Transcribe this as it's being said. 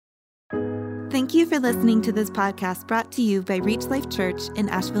Thank you for listening to this podcast brought to you by Reach Life Church in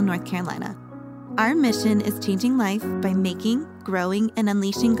Asheville, North Carolina. Our mission is changing life by making, growing, and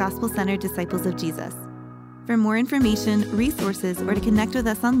unleashing gospel-centered disciples of Jesus. For more information, resources, or to connect with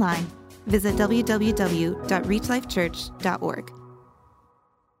us online, visit www.reachlifechurch.org.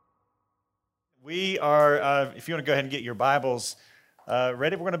 We are, if you want to go ahead and get your Bibles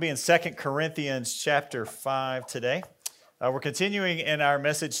ready, we're going to be in 2 Corinthians chapter 5 today. We're continuing in our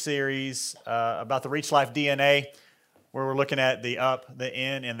message series about the Reach Life DNA, where we're looking at the up, the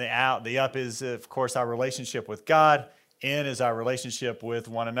in, and the out. The up is, of course, our relationship with God. In is our relationship with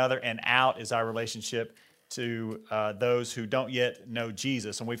one another, and out is our relationship to those who don't yet know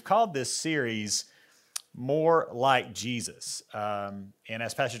Jesus. And we've called this series More Like Jesus. And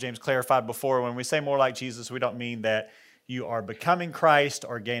as Pastor James clarified before, when we say more like Jesus, we don't mean that you are becoming Christ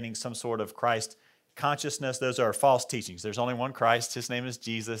or gaining some sort of Christ consciousness. Those are false teachings. There's only one Christ. His name is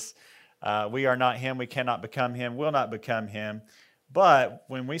Jesus. We are not him. We cannot become him. Will not become him. But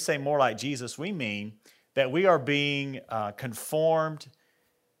when we say more like Jesus, we mean that we are being conformed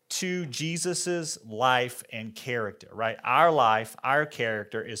to Jesus's life and character, right? Our life, our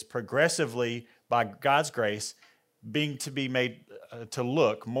character is progressively, by God's grace, being to be made to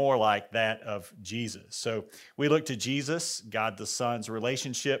look more like that of Jesus. So we look to Jesus, God the Son's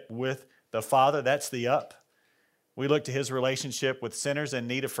relationship with the Father. That's the up. We look to his relationship with sinners in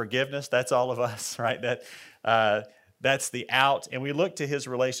need of forgiveness. That's all of us, right? That's the out. And we look to his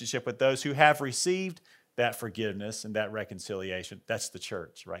relationship with those who have received that forgiveness and that reconciliation. That's the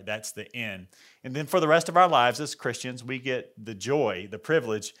church, right? That's the in. And then for the rest of our lives as Christians, we get the joy, the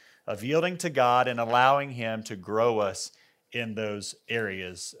privilege of yielding to God and allowing him to grow us in those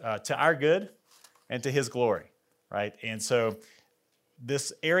areas to our good and to his glory, right? And so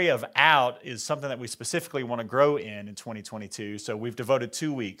this area of out is something that we specifically want to grow in 2022. So we've devoted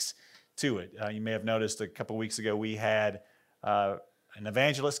 2 weeks to it. You may have noticed a couple weeks ago we had an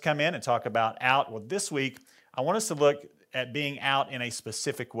evangelist come in and talk about out. Well, this week I want us to look at being out in a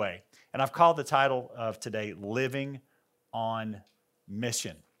specific way. And I've called the title of today, Living on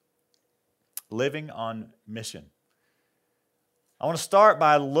Mission. Living on Mission. I want to start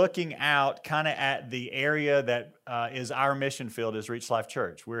by looking out kind of at the area that is our mission field as Reach Life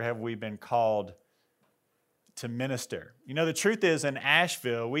Church. Where have we been called to minister? You know, the truth is in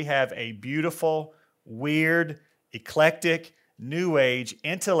Asheville, we have a beautiful, weird, eclectic, new age,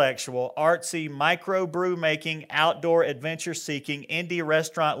 intellectual, artsy, microbrew making, outdoor adventure seeking, indie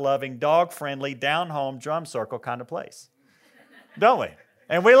restaurant loving, dog friendly, down home drum circle kind of place. Don't we?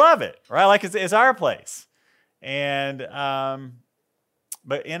 And we love it, right? Like it's our place. And,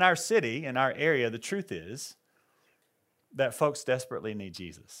 but in our city, in our area, the truth is that folks desperately need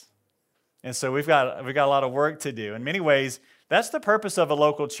Jesus. And so we've got a lot of work to do. In many ways, that's the purpose of a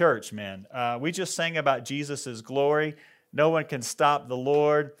local church, man. We just sang about Jesus' glory. No one can stop the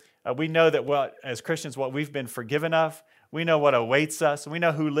Lord. We know that as Christians, what we've been forgiven of. We know what awaits us. We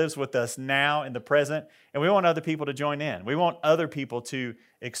know who lives with us now in the present. And we want other people to join in. We want other people to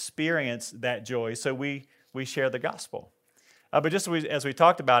experience that joy. So we share the gospel. But just as we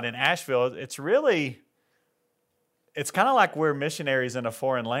talked about in Asheville, it's kind of like we're missionaries in a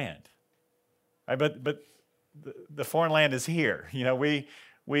foreign land, right? But the foreign land is here. You know,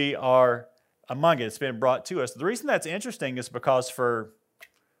 we are among it. It's been brought to us. The reason that's interesting is because for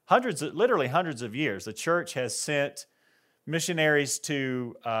literally hundreds of years, the church has sent missionaries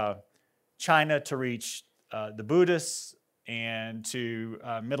to China to reach the Buddhists and to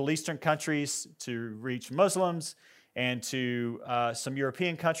Middle Eastern countries to reach Muslims, and to some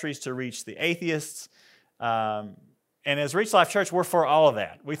European countries to reach the atheists. And as Reach Life Church, we're for all of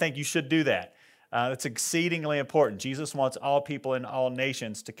that. We think you should do that. It's exceedingly important. Jesus wants all people in all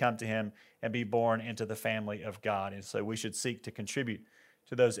nations to come to him and be born into the family of God. And so we should seek to contribute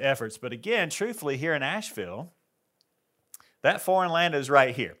to those efforts. But again, truthfully, here in Asheville, that foreign land is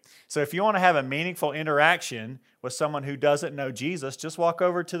right here. So if you want to have a meaningful interaction with someone who doesn't know Jesus, just walk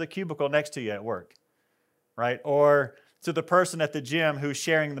over to the cubicle next to you at work, right? Or to the person at the gym who's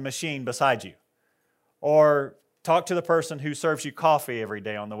sharing the machine beside you. Or talk to the person who serves you coffee every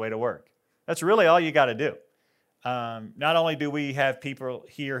day on the way to work. That's really all you got to do. Not only do we have people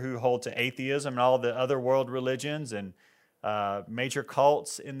here who hold to atheism and all the other world religions and major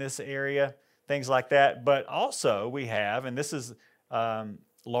cults in this area, things like that, but also we have, and this is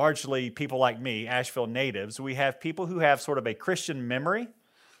largely people like me, Asheville natives, we have people who have sort of a Christian memory,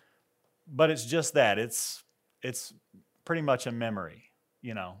 but it's just that. It's pretty much a memory,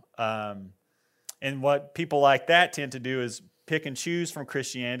 you know. And what people like that tend to do is pick and choose from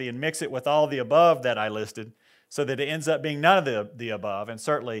Christianity and mix it with all the above that I listed so that it ends up being none of the above and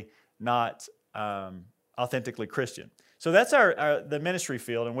certainly not authentically Christian. So that's the ministry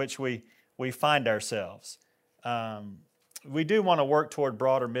field in which we find ourselves. We do want to work toward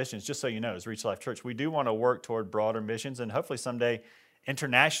broader missions, just so you know, as Reach Life Church. We do want to work toward broader missions and hopefully someday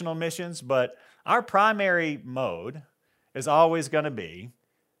international missions, but our primary mode is always going to be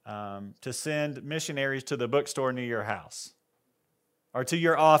to send missionaries to the bookstore near your house, or to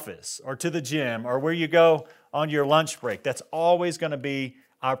your office, or to the gym, or where you go on your lunch break. That's always going to be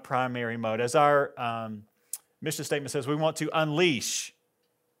our primary mode. As our mission statement says, we want to unleash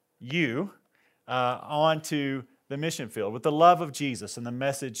you onto the mission field with the love of Jesus and the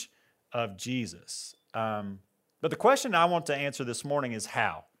message of Jesus. But the question I want to answer this morning is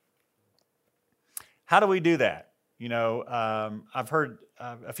how? How do we do that? You know, I've heard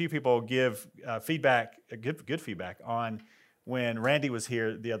a few people give feedback, good feedback on when Randy was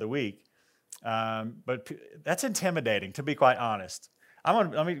here the other week. But that's intimidating, to be quite honest.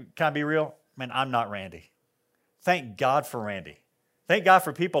 Can I be real? Man, I'm not Randy. Thank God for Randy. Thank God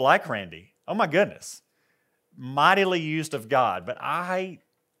for people like Randy. Oh my goodness. Mightily used of God. But I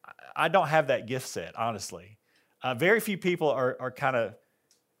don't have that gift set, honestly. Very few people are kind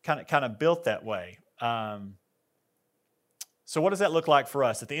of built that way. So what does that look like for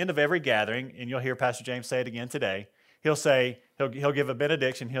us? At the end of every gathering, and you'll hear Pastor James say it again today, he'll give a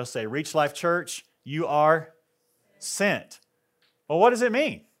benediction. He'll say, Reach Life Church, you are sent. Well, what does it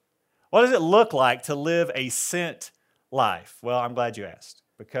mean? What does it look like to live a sent life? Well, I'm glad you asked,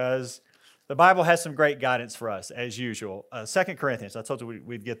 because the Bible has some great guidance for us, as usual. 2 Corinthians, I told you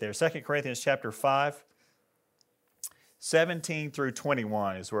we'd get there. 2 Corinthians chapter 5, 17 through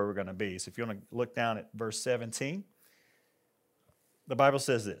 21 is where we're going to be. So if you want to look down at verse 17, the Bible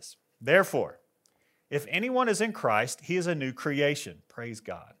says this, Therefore, if anyone is in Christ, he is a new creation. Praise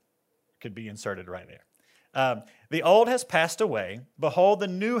God. Could be inserted right there. The old has passed away. Behold, the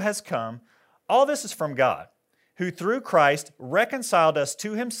new has come. All this is from God, who through Christ reconciled us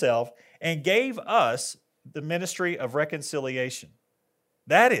to himself and gave us the ministry of reconciliation.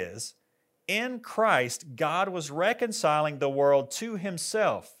 That is, in Christ, God was reconciling the world to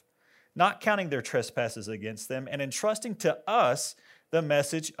himself, not counting their trespasses against them, and entrusting to us the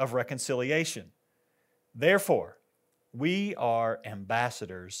message of reconciliation. Therefore, we are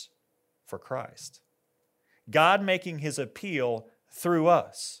ambassadors for Christ, God making his appeal through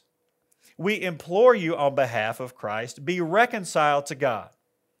us. We implore you on behalf of Christ, be reconciled to God.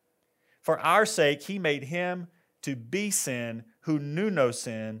 For our sake, he made him to be sin who knew no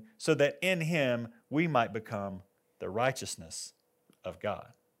sin, so that in him we might become the righteousness of God.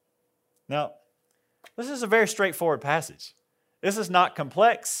 Now, this is a very straightforward passage. This is not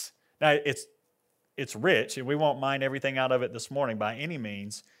complex. Now, it's rich, and we won't mine everything out of it this morning by any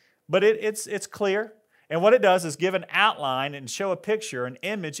means, but it's clear. And what it does is give an outline and show a picture, an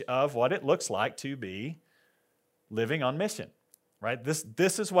image of what it looks like to be living on mission, right?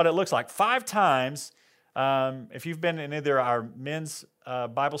 This is what it looks like. 5 times, if you've been in either our men's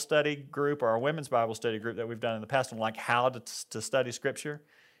Bible study group or our women's Bible study group that we've done in the past on like how to study Scripture,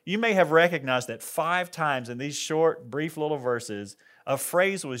 you may have recognized that 5 times in these short, brief little verses, a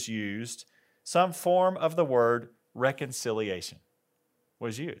phrase was used, some form of the word reconciliation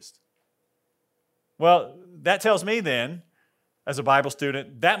was used. Well, that tells me then, as a Bible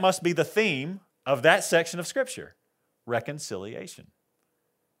student, that must be the theme of that section of Scripture, reconciliation.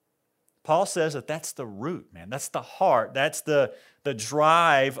 Paul says that that's the root, man. That's the heart. That's the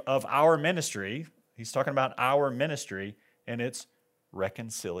drive of our ministry. He's talking about our ministry, and it's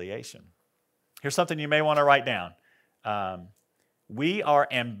reconciliation. Here's something you may want to write down. We are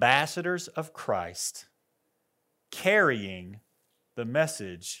ambassadors of Christ, carrying the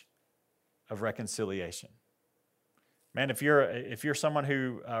message of reconciliation. Man, if you're someone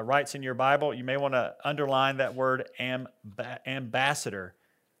who writes in your Bible, you may want to underline that word ambassador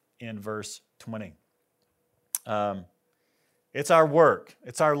in verse 20. It's our work,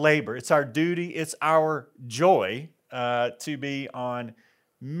 it's our labor, it's our duty, it's our joy to be on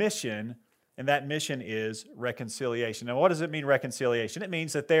mission, and that mission is reconciliation. Now, what does it mean, reconciliation? It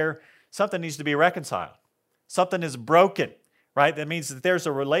means that something needs to be reconciled. Something is broken, right? That means that there's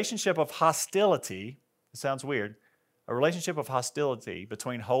a relationship of hostility. It sounds weird. A relationship of hostility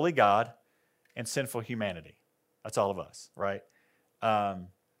between holy God and sinful humanity. That's all of us, right? And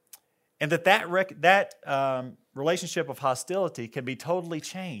that relationship of hostility can be totally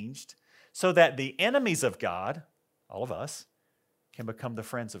changed so that the enemies of God, all of us, can become the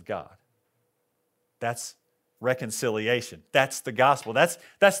friends of God. That's reconciliation. That's the gospel. That's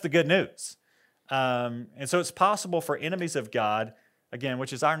the good news. And so it's possible for enemies of God, again,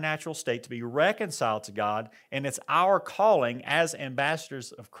 which is our natural state, to be reconciled to God, and it's our calling as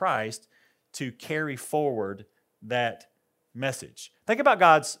ambassadors of Christ to carry forward that message. Think about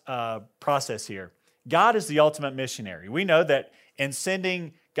God's process here. God is the ultimate missionary. We know that in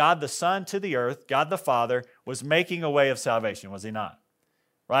sending God the Son to the earth, God the Father was making a way of salvation, was he not?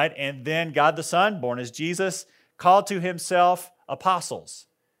 Right? And then God the Son, born as Jesus, called to himself apostles,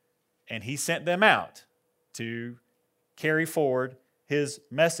 and he sent them out to carry forward his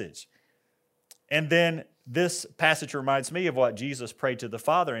message. And then this passage reminds me of what Jesus prayed to the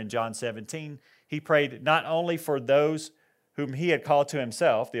Father in John 17. He prayed not only for those whom he had called to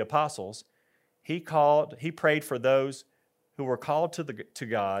himself, the apostles, he prayed for those who were called to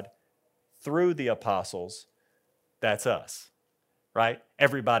God through the apostles. That's us, right?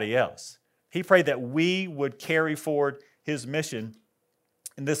 Everybody else. He prayed that we would carry forward his mission.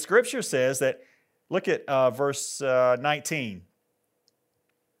 And the scripture says that, look at verse 19.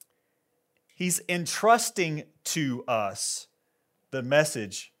 He's entrusting to us the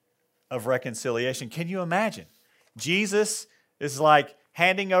message of reconciliation. Can you imagine? Jesus is like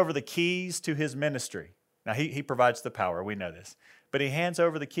handing over the keys to his ministry. Now, he provides the power. We know this. But he hands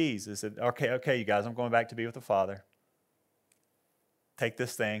over the keys. He said, okay, you guys, I'm going back to be with the Father. Take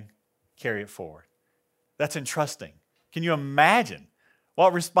this thing, carry it forward. That's entrusting. Can you imagine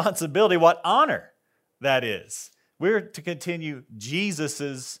what responsibility, what honor that is? We're to continue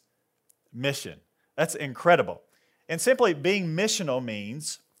Jesus's mission. That's incredible. And simply being missional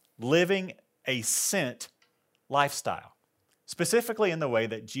means living a sent lifestyle, specifically in the way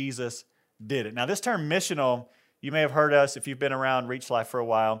that Jesus did it. Now, this term missional, you may have heard us, if you've been around Reach Life for a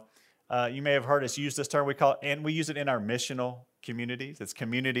while, you may have heard us use this term. We use it in our missional communities. It's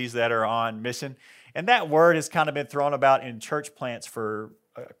communities that are on mission. And that word has kind of been thrown about in church plants for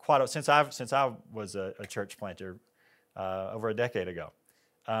since I was a church planter over a decade ago.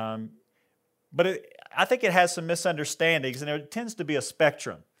 But I think it has some misunderstandings, and there tends to be a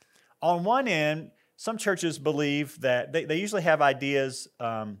spectrum. On one end, some churches believe that they usually have ideas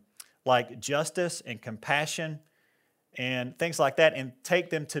like justice and compassion and things like that, and take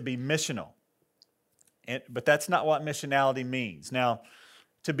them to be missional. But that's not what missionality means. Now,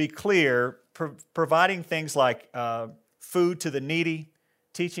 to be clear, providing things like food to the needy,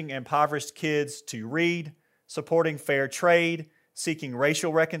 teaching impoverished kids to read, supporting fair trade, seeking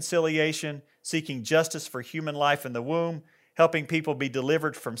racial reconciliation, seeking justice for human life in the womb, helping people be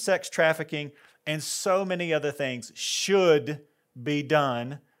delivered from sex trafficking, and so many other things should be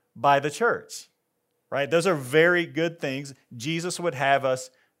done by the church, right? Those are very good things. Jesus would have us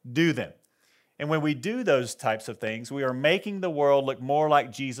do them. And when we do those types of things, we are making the world look more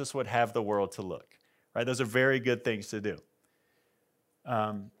like Jesus would have the world to look, right? Those are very good things to do.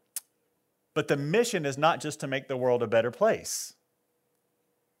 But the mission is not just to make the world a better place,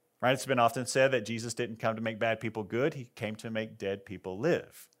 right? It's been often said that Jesus didn't come to make bad people good. He came to make dead people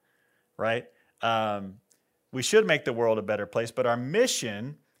live, right? We should make the world a better place, but our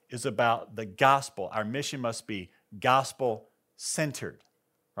mission is about the gospel. Our mission must be gospel-centered,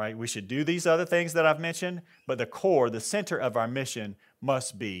 right? We should do these other things that I've mentioned, but the core, the center of our mission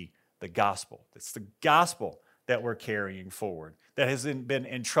must be the gospel. It's the gospel that we're carrying forward, that has been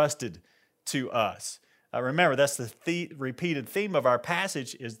entrusted to us. Remember, that's the repeated theme of our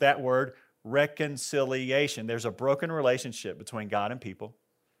passage is that word reconciliation. There's a broken relationship between God and people,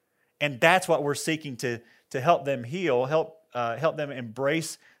 and that's what we're seeking to help them heal, help them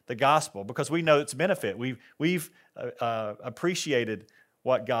embrace the gospel, because we know its benefit. We've appreciated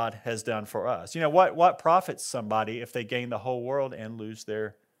what God has done for us. You know, what profits somebody if they gain the whole world and lose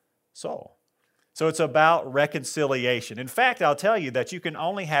their soul? So it's about reconciliation. In fact, I'll tell you that you can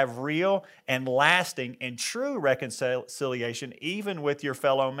only have real and lasting and true reconciliation, even with your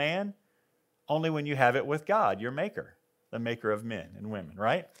fellow man, only when you have it with God, your maker, the maker of men and women,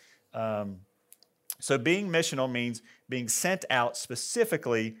 right? So being missional means being sent out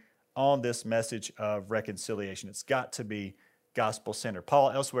specifically on this message of reconciliation. It's got to be gospel-centered.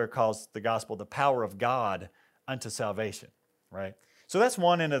 Paul elsewhere calls the gospel the power of God unto salvation, right? So that's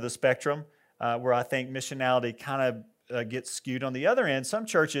one end of the spectrum where I think missionality kind of gets skewed. On the other end, some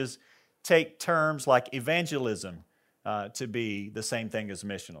churches take terms like evangelism to be the same thing as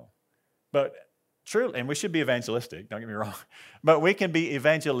missional. But true, and we should be evangelistic, don't get me wrong, but we can be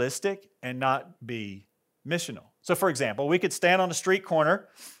evangelistic and not be missional. So for example, we could stand on a street corner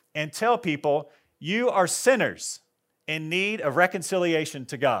and tell people, you are sinners in need of reconciliation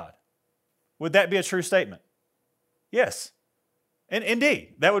to God. Would that be a true statement? Yes. And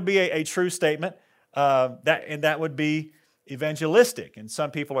indeed, that would be a true statement, that would be evangelistic. And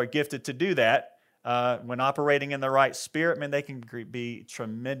some people are gifted to do that when operating in the right spirit. Man, they can be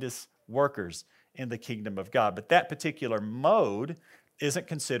tremendous workers in the kingdom of God. But that particular mode isn't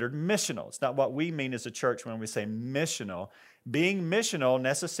considered missional. It's not what we mean as a church when we say missional. Being missional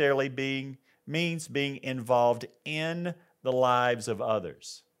necessarily means being involved in the lives of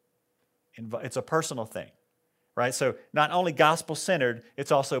others. It's a personal thing, right? So not only gospel-centered,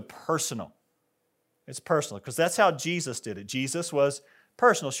 it's also personal. It's personal because that's how Jesus did it. Jesus was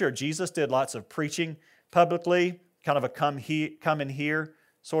personal. Sure, Jesus did lots of preaching publicly, kind of a come and hear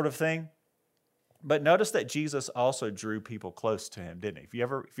sort of thing. But notice that Jesus also drew people close to him, didn't he?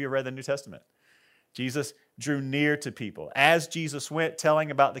 If you read the New Testament, Jesus drew near to people. As Jesus went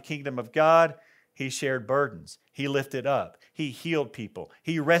telling about the kingdom of God, he shared burdens. He lifted up. He healed people.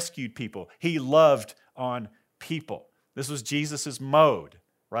 He rescued people. He loved on people. This was Jesus' mode,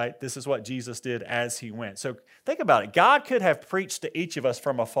 right? This is what Jesus did as he went. So think about it. God could have preached to each of us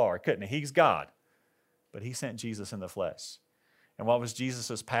from afar, couldn't he? He's God. But he sent Jesus in the flesh. And what was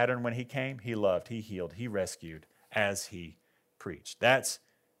Jesus' pattern when he came? He loved, he healed, he rescued as he preached. That's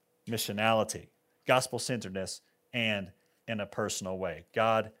missionality, gospel-centeredness, and in a personal way.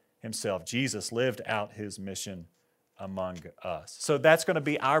 God himself, Jesus, lived out his mission among us. So that's going to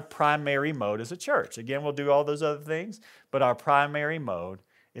be our primary mode as a church. Again, we'll do all those other things, but our primary mode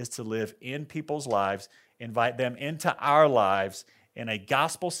is to live in people's lives, invite them into our lives in a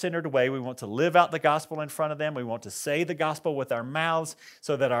gospel-centered way. We want to live out the gospel in front of them. We want to say the gospel with our mouths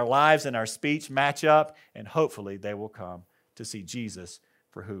so that our lives and our speech match up, and hopefully they will come to see Jesus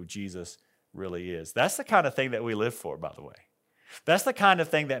for who Jesus really is. That's the kind of thing that we live for, by the way. That's the kind of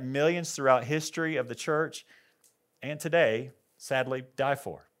thing that millions throughout history of the church and today, sadly, die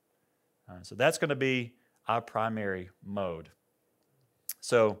for. So that's going to be our primary mode.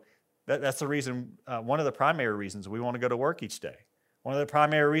 So that's the reason, one of the primary reasons we want to go to work each day. One of the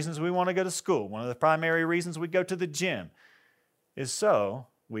primary reasons we want to go to school, one of the primary reasons we go to the gym is so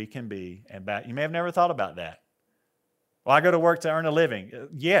we can be, and back. You may have never thought about that. Well, I go to work to earn a living.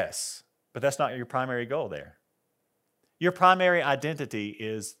 Yes, but that's not your primary goal there. Your primary identity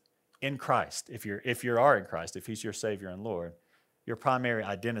is in Christ. If you are in Christ, if he's your Savior and Lord, your primary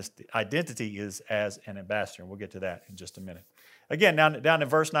identity is as an ambassador. And we'll get to that in just a minute. Again, down in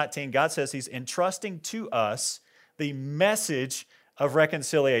verse 19, God says he's entrusting to us the message of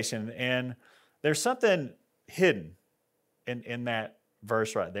reconciliation. And there's something hidden in that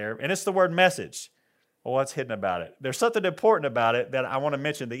verse right there. And it's the word message. Well, what's hidden about it? There's something important about it that I want to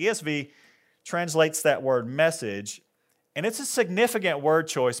mention. The ESV translates that word message, and it's a significant word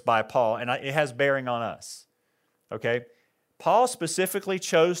choice by Paul, and it has bearing on us. Okay? Paul specifically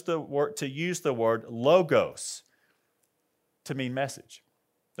chose to use the word logos to mean message,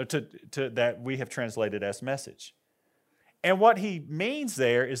 or that we have translated as message. And what he means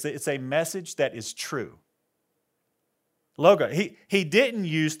there is that it's a message that is true. Logo. He didn't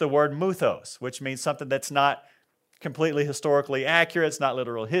use the word muthos, which means something that's not completely historically accurate. It's not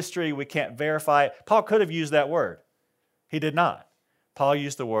literal history. We can't verify it. Paul could have used that word. He did not. Paul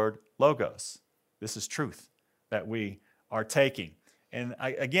used the word logos. This is truth that we are taking. And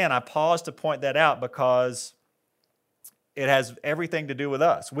I pause to point that out because it has everything to do with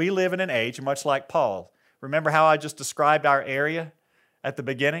us. We live in an age, much like Paul. Remember how I just described our area at the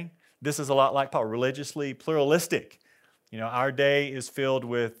beginning? This is a lot like Paul, religiously pluralistic. You know, our day is filled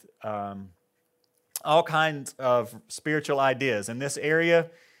with all kinds of spiritual ideas. In this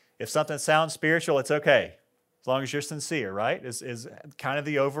area, if something sounds spiritual, it's okay, as long as you're sincere, right? Is kind of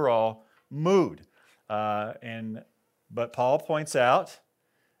the overall mood. But Paul points out,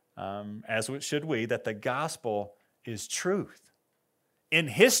 as should we, that the gospel is truth. In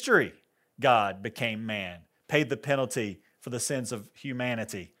history, God became man, paid the penalty for the sins of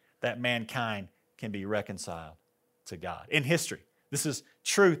humanity, that mankind can be reconciled to God. In history, this is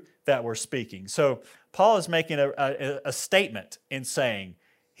truth that we're speaking. So Paul is making a statement in saying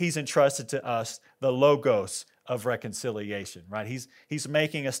he's entrusted to us the logos of reconciliation, right? He's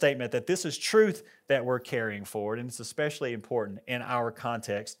making a statement that this is truth that we're carrying forward, and it's especially important in our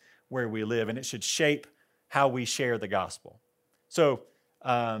context where we live, and it should shape how we share the gospel. So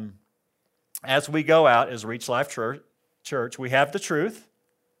as we go out as Reach Life Church, we have the truth.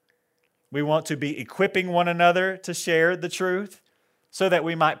 We want to be equipping one another to share the truth so that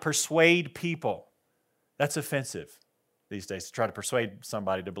we might persuade people. That's offensive these days, to try to persuade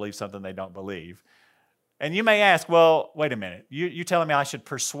somebody to believe something they don't believe. And you may ask, well, wait a minute. You're telling me I should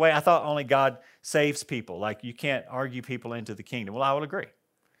persuade? I thought only God saves people. Like you can't argue people into the kingdom. Well, I would agree.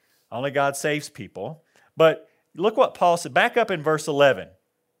 Only God saves people. But look what Paul said. Back up in verse 11.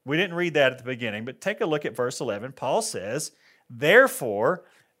 We didn't read that at the beginning, but take a look at verse 11. Paul says, therefore,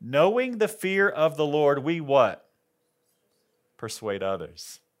 knowing the fear of the Lord, we what? Persuade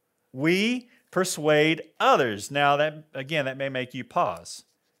others. We persuade others. Now, that may make you pause.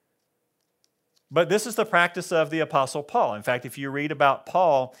 But this is the practice of the Apostle Paul. In fact, if you read about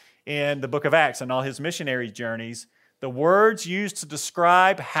Paul in the book of Acts and all his missionary journeys, the words used to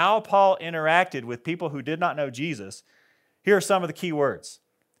describe how Paul interacted with people who did not know Jesus, here are some of the key words: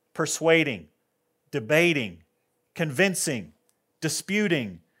 persuading, debating, convincing,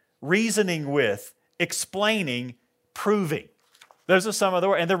 disputing, reasoning with, explaining, proving. Those are some of the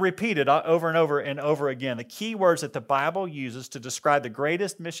words, and they're repeated over and over and over again. The key words that the Bible uses to describe the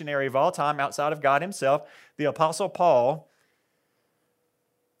greatest missionary of all time outside of God himself, the Apostle Paul,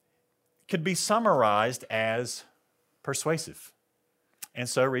 could be summarized as persuasive. And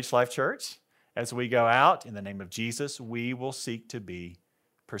so, Reach Life Church, as we go out in the name of Jesus, we will seek to be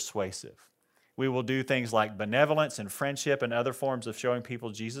persuasive. We will do things like benevolence and friendship and other forms of showing people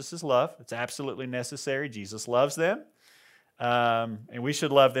Jesus' love. It's absolutely necessary. Jesus loves them. And we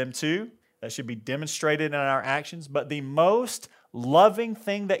should love them too. That should be demonstrated in our actions. But the most loving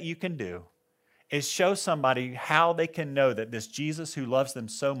thing that you can do is show somebody how they can know that this Jesus who loves them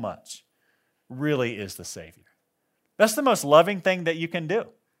so much really is the Savior. That's the most loving thing that you can do.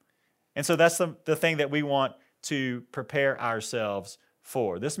 And so that's the thing that we want to prepare ourselves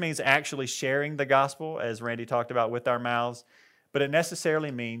for. This means actually sharing the gospel, as Randy talked about, with our mouths, but it necessarily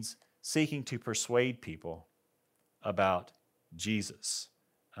means seeking to persuade people about Jesus.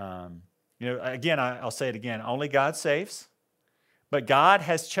 Again, I'll say it again, only God saves, but God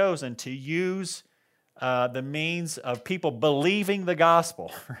has chosen to use the means of people believing the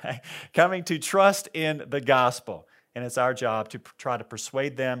gospel, right? Coming to trust in the gospel. And it's our job to try to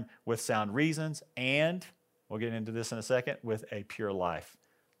persuade them with sound reasons, and we'll get into this in a second, with a pure life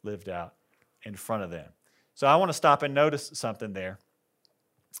lived out in front of them. So I want to stop and notice something there.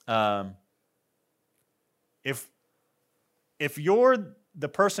 If you're the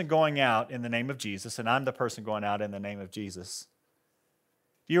person going out in the name of Jesus, and I'm the person going out in the name of Jesus,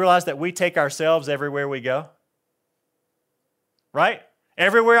 do you realize that we take ourselves everywhere we go? Right?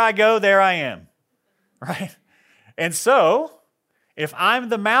 Everywhere I go, there I am. Right? And so, if I'm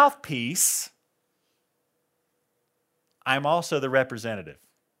the mouthpiece, I'm also the representative.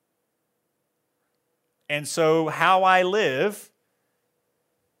 And so, how I live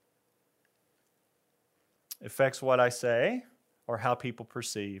affects what I say, or how people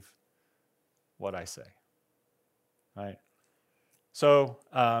perceive what I say, right? So,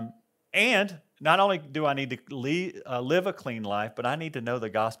 and not only do I need to live a clean life, but I need to know the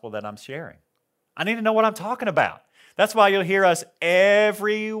gospel that I'm sharing. I need to know what I'm talking about. That's why you'll hear us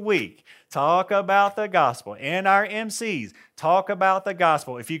every week talk about the gospel. In our MCs, talk about the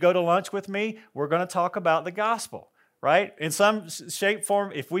gospel. If you go to lunch with me, we're going to talk about the gospel, right? In some shape,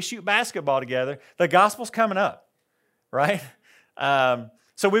 form, if we shoot basketball together, the gospel's coming up, right?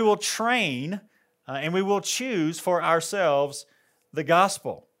 So we will train and we will choose for ourselves the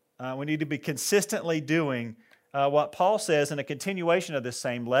gospel. We need to be consistently doing what Paul says in a continuation of this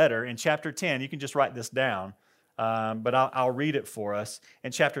same letter in chapter 10. You can just write this down, but I'll read it for us.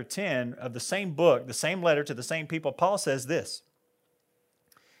 In chapter 10 of the same book, the same letter to the same people, Paul says this: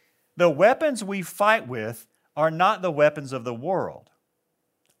 "The weapons we fight with are not the weapons of the world.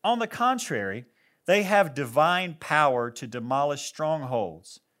 On the contrary, they have divine power to demolish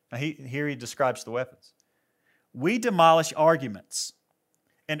strongholds." Now, here he describes the weapons. "We demolish arguments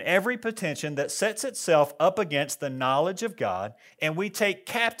and every pretension that sets itself up against the knowledge of God, and we take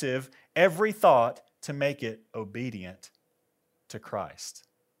captive every thought to make it obedient to Christ."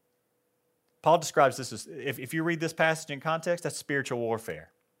 Paul describes this as, if you read this passage in context, that's spiritual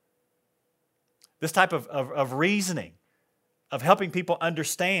warfare. This type of reasoning, of helping people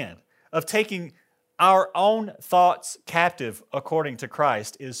understand, of taking our own thoughts captive according to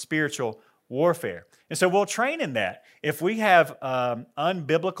Christ, is spiritual warfare. And so we'll train in that. If we have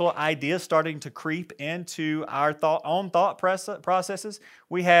unbiblical ideas starting to creep into our own thought processes,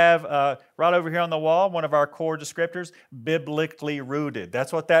 we have right over here on the wall, one of our core descriptors, biblically rooted.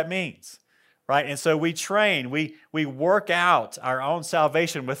 That's what that means, right? And so we train, we work out our own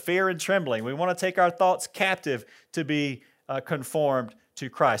salvation with fear and trembling. We want to take our thoughts captive to be conformed to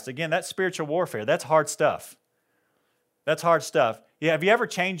Christ. Again, that's spiritual warfare. That's hard stuff. That's hard stuff. Yeah, have you ever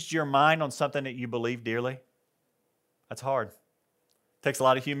changed your mind on something that you believe dearly? That's hard. It takes a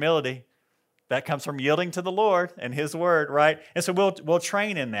lot of humility. That comes from yielding to the Lord and His Word, right? And so we'll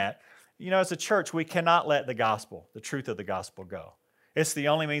train in that. You know, as a church, we cannot let the gospel, the truth of the gospel, go. It's the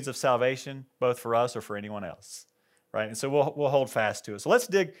only means of salvation, both for us or for anyone else, right? And so we'll hold fast to it. So let's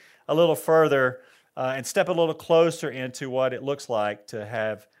dig a little further and step a little closer into what it looks like to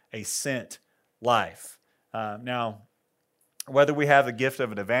have a sent life. Now, whether we have the gift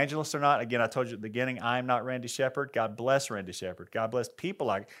of an evangelist or not. Again, I told you at the beginning, I am not Randy Shepard. God bless Randy Shepard. God bless people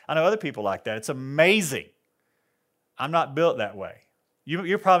I know other people like that. It's amazing. I'm not built that way.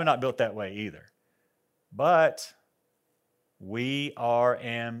 You're probably not built that way either. But we are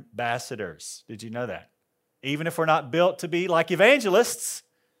ambassadors. Did you know that? Even if we're not built to be like evangelists,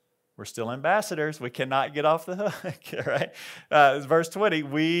 we're still ambassadors. We cannot get off the hook, right? Verse 20,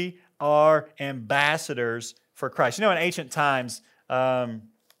 we are ambassadors for Christ. You know, in ancient times,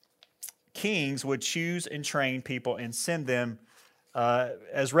 kings would choose and train people and send them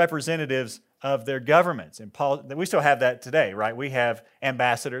as representatives of their governments. And we still have that today, right? We have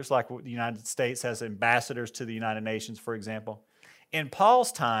ambassadors, like the United States has ambassadors to the United Nations, for example. In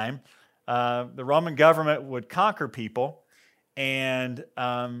Paul's time, the Roman government would conquer people, and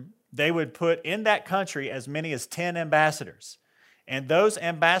they would put in that country as many as 10 ambassadors. And those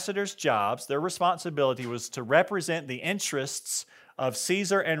ambassadors' jobs, their responsibility was to represent the interests of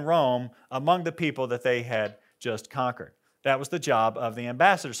Caesar and Rome among the people that they had just conquered. That was the job of the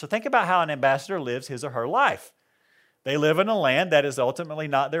ambassador. So think about how an ambassador lives his or her life. They live in a land that is ultimately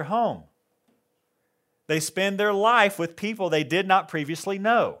not their home. They spend their life with people they did not previously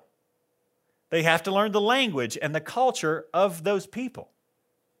know. They have to learn the language and the culture of those people.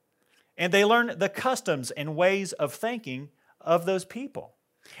 And they learn the customs and ways of thinking of those people.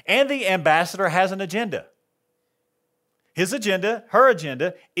 And the ambassador has an agenda. His agenda, her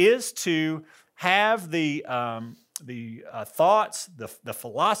agenda, is to have the thoughts, the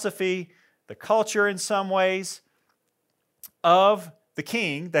philosophy, the culture in some ways of the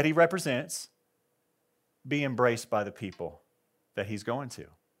king that he represents be embraced by the people that he's going to.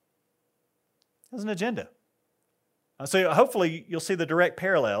 There's an agenda. So hopefully you'll see the direct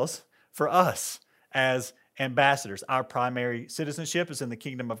parallels for us as ambassadors. Our primary citizenship is in the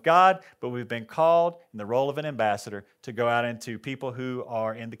kingdom of God, but we've been called in the role of an ambassador to go out into people who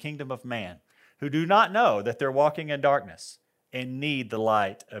are in the kingdom of man, who do not know that they're walking in darkness and need the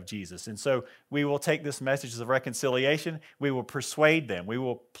light of Jesus. And so we will take this message of reconciliation, we will persuade them, we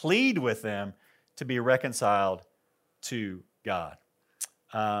will plead with them to be reconciled to God.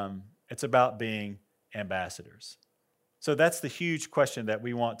 It's about being ambassadors. So that's the huge question that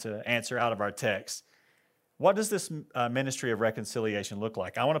we want to answer out of our text. What does this ministry of reconciliation look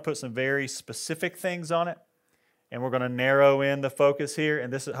like? I want to put some very specific things on it, and we're going to narrow in the focus here.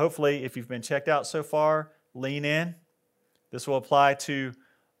 And this is hopefully, if you've been checked out so far, lean in. This will apply to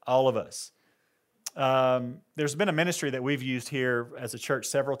all of us. There's been a ministry that we've used here as a church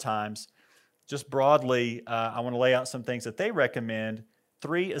several times. Just broadly, I want to lay out some things that they recommend,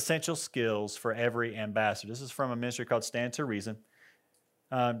 3 essential skills for every ambassador. This is from a ministry called Stand to Reason.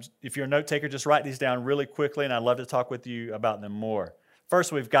 If you're a note taker, just write these down really quickly, and I'd love to talk with you about them more.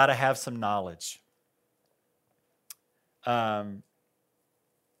 First, we've got to have some knowledge. How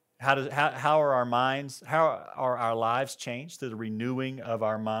are our minds, how are our lives changed through the renewing of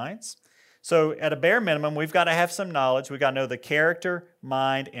our minds? So at a bare minimum, we've got to have some knowledge. We've got to know the character,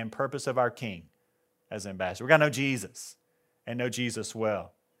 mind, and purpose of our King as ambassador. We've got to know Jesus and know Jesus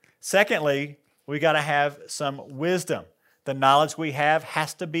well. Secondly, we've got to have some wisdom. The knowledge we have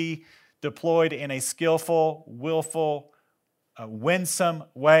has to be deployed in a skillful, willful, winsome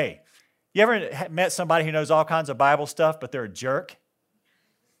way. You ever met somebody who knows all kinds of Bible stuff, but they're a jerk?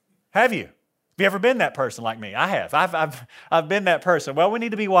 Have you? Have you ever been that person like me? I have. I've been that person. Well, we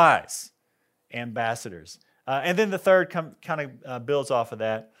need to be wise ambassadors. And then the third kind of builds off of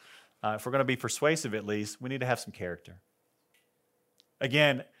that. If we're going to be persuasive at least, we need to have some character.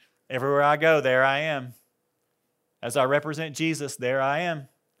 Again, everywhere I go, there I am. As I represent Jesus, there I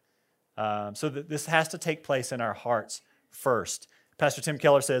am. So this has to take place in our hearts first. Pastor Tim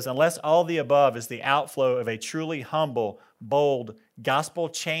Keller says, unless all the above is the outflow of a truly humble, bold,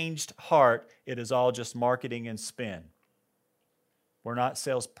 gospel-changed heart, it is all just marketing and spin. We're not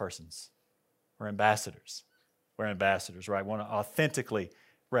salespersons. We're ambassadors. We're ambassadors, right? We want to authentically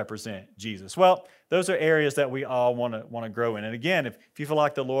represent Jesus. Well, those are areas that we all want to grow in. And again, if you feel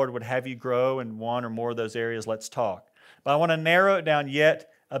like the Lord would have you grow in one or more of those areas, let's talk. But I want to narrow it down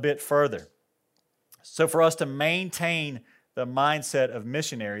yet a bit further. So for us to maintain the mindset of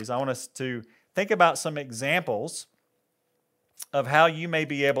missionaries, I want us to think about some examples of how you may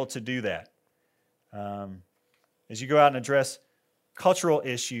be able to do that. As you go out and address cultural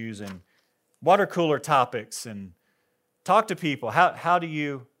issues and water cooler topics and talk to people, how do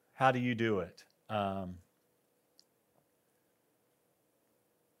you do it?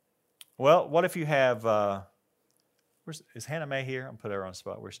 Well, what if you have, is Hannah Mae here? I'm put her on the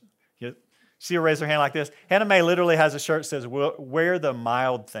spot. See her raise her hand like this. Hannah Mae literally has a shirt that says, where the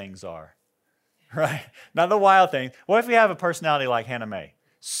mild things are. right? Not the wild things. What if you have a personality like Hannah Mae?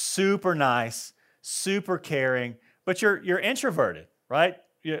 Super nice, super caring, but you're introverted, right?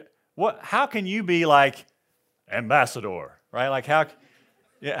 How can you be like ambassador, right? Like how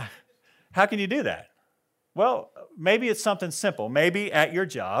can you do that? Well, maybe it's something simple. Maybe at your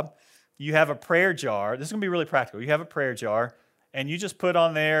job, you have a prayer jar. This is going to be really practical. You have a prayer jar, and you just put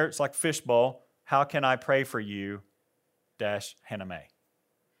on there, it's like fishbowl, how can I pray for you, Hannah Mae?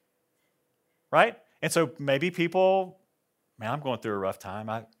 Right? And so maybe people, man, I'm going through a rough time.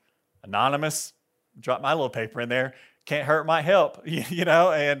 Anonymous, drop my little paper in there. Can't hurt, might help,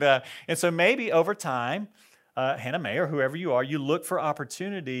 And so maybe over time, Hannah Mae or whoever you are, you look for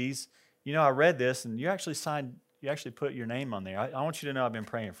opportunities. I read this, and you actually put your name on there. I want you to know I've been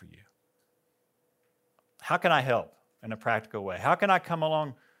praying for you. How can I help in a practical way? How can I come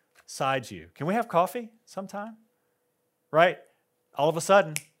alongside you? Can we have coffee sometime? Right? All of a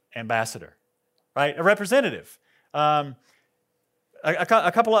sudden, ambassador, right? A representative. A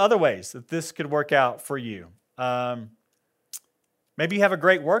couple of other ways that this could work out for you. Maybe you have a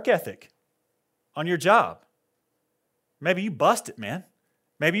great work ethic on your job. Maybe you bust it, man.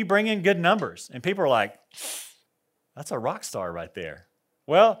 Maybe you bring in good numbers, and people are like, that's a rock star right there.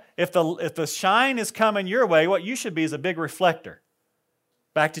 Well, if the shine is coming your way, what you should be is a big reflector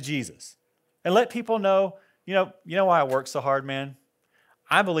back to Jesus. And let people know, you know why I work so hard, man?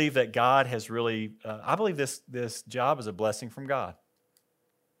 I believe that God has really, I believe this job is a blessing from God.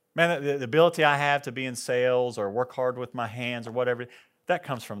 Man, the ability I have to be in sales or work hard with my hands or whatever, that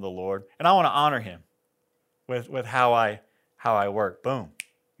comes from the Lord. And I want to honor Him with how I work. Boom,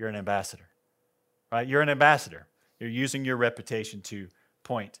 you're an ambassador, right? You're an ambassador. You're using your reputation to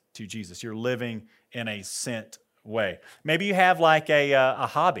point to Jesus. You're living in a sent way. Maybe you have like a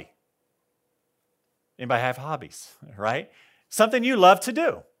hobby. Anybody have hobbies, right? Something you love to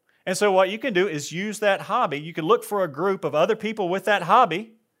do. And so what you can do is use that hobby. You can look for a group of other people with that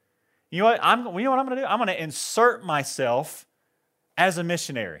hobby. You know what I'm going to do? I'm going to insert myself as a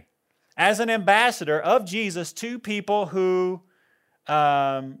missionary, as an ambassador of Jesus to people who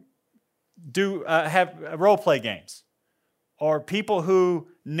have role play games, or people who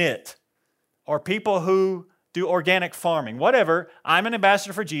knit, or people who do organic farming, whatever. I'm an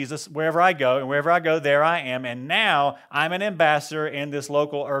ambassador for Jesus wherever I go, and wherever I go, there I am. And now I'm an ambassador in this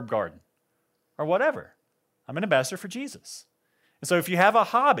local herb garden, or whatever. I'm an ambassador for Jesus. And so if you have a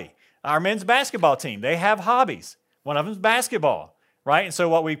hobby, our men's basketball team, they have hobbies. One of them is basketball, right? And so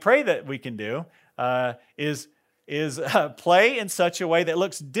what we pray that we can do is play in such a way that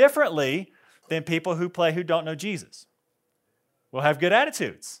looks differently than people who play who don't know Jesus. We'll have good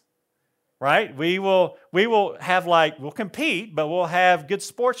attitudes, right? We will have we'll compete, but we'll have good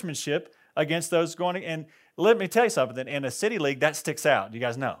sportsmanship against those going. And let me tell you something, in a city league, that sticks out. Do you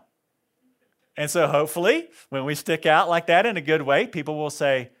guys know? And so hopefully, when we stick out like that in a good way, people will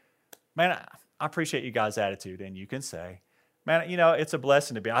say, man, I appreciate you guys' attitude. And you can say, man, it's a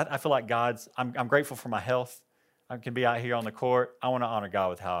blessing to be. I feel like I'm grateful for my health. I can be out here on the court. I want to honor God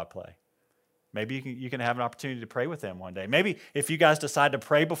with how I play. Maybe you can have an opportunity to pray with them one day. Maybe if you guys decide to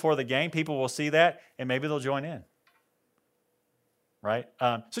pray before the game, people will see that, and maybe they'll join in. Right?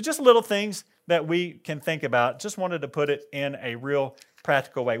 So just little things that we can think about. Just wanted to put it in a real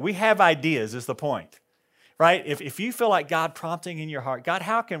practical way. We have ideas is the point. Right? If you feel like God prompting in your heart, God,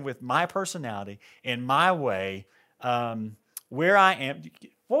 how can with my personality, in my way, where I am,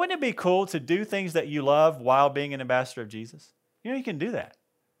 wouldn't it be cool to do things that you love while being an ambassador of Jesus? You can do that.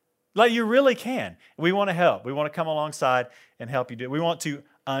 Like you really can. We want to help. We want to come alongside and help you do it. We want to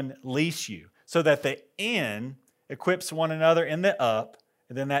unleash you so that the in equips one another in the up,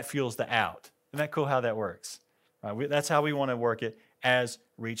 and then that fuels the out. Isn't that cool how that works? Right? That's how we want to work it as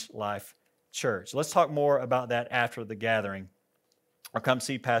Reach Life Church. Let's talk more about that after the gathering, or come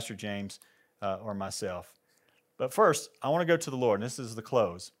see Pastor James or myself. But first, I want to go to the Lord, and this is the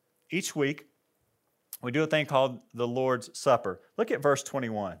close. Each week, we do a thing called the Lord's Supper. Look at verse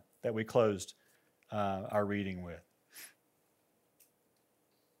 21 that we closed our reading with.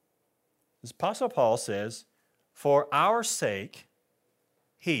 The Apostle Paul says, for our sake,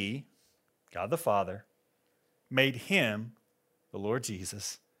 He, God the Father, made Him, the Lord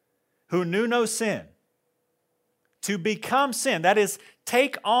Jesus, who knew no sin, to become sin. That is,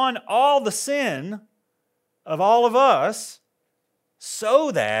 take on all the sin of all of us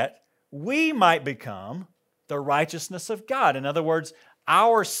so that we might become the righteousness of God. In other words,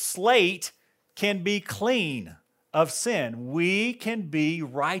 our slate can be clean of sin. We can be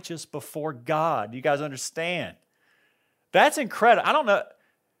righteous before God. You guys understand? That's incredible. I don't know.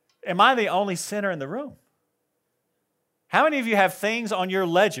 Am I the only sinner in the room? How many of you have things on your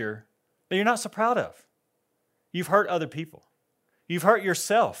ledger that you're not so proud of. You've hurt other people. You've hurt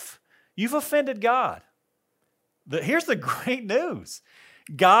yourself. You've offended God. Here's the great news.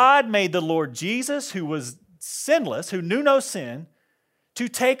 God made the Lord Jesus, who was sinless, who knew no sin, to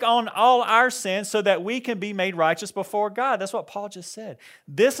take on all our sins so that we can be made righteous before God. That's what Paul just said.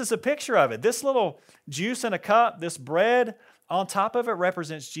 This is a picture of it. This little juice in a cup, this bread on top of it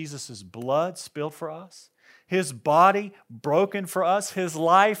represents Jesus' blood spilled for us, His body broken for us, His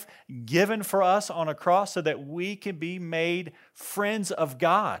life given for us on a cross so that we can be made friends of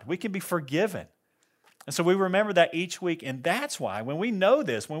God. We can be forgiven. And so we remember that each week, and that's why when we know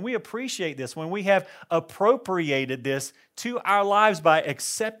this, when we appreciate this, when we have appropriated this to our lives by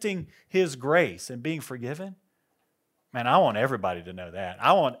accepting His grace and being forgiven, man, I want everybody to know that.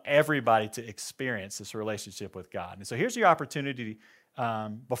 I want everybody to experience this relationship with God. And so here's your opportunity,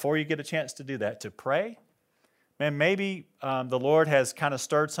 before you get a chance to do that, to pray. Man, maybe the Lord has kind of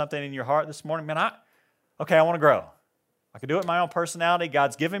stirred something in your heart this morning. Man, I want to grow. I can do it in my own personality.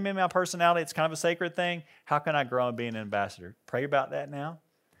 God's given me my personality. It's kind of a sacred thing. How can I grow in being an ambassador? Pray about that now.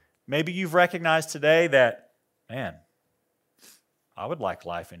 Maybe you've recognized today that, man, I would like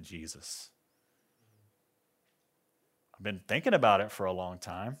life in Jesus. I've been thinking about it for a long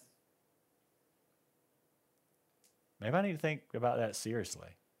time. Maybe I need to think about that seriously.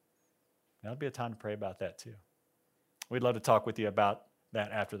 That'll be a time to pray about that too. We'd love to talk with you about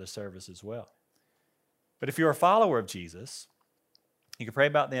that after the service as well. But if you're a follower of Jesus, you can pray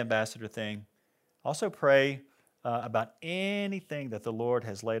about the ambassador thing. Also pray about anything that the Lord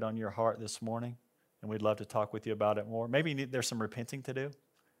has laid on your heart this morning, and we'd love to talk with you about it more. Maybe there's some repenting to do.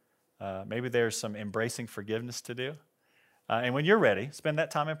 Maybe there's some embracing forgiveness to do. And when you're ready, spend that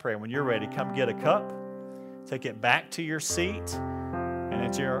time in prayer. When you're ready, come get a cup, take it back to your seat, and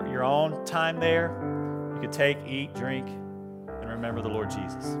at your own time there, you can take, eat, drink, and remember the Lord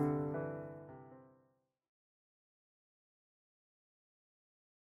Jesus.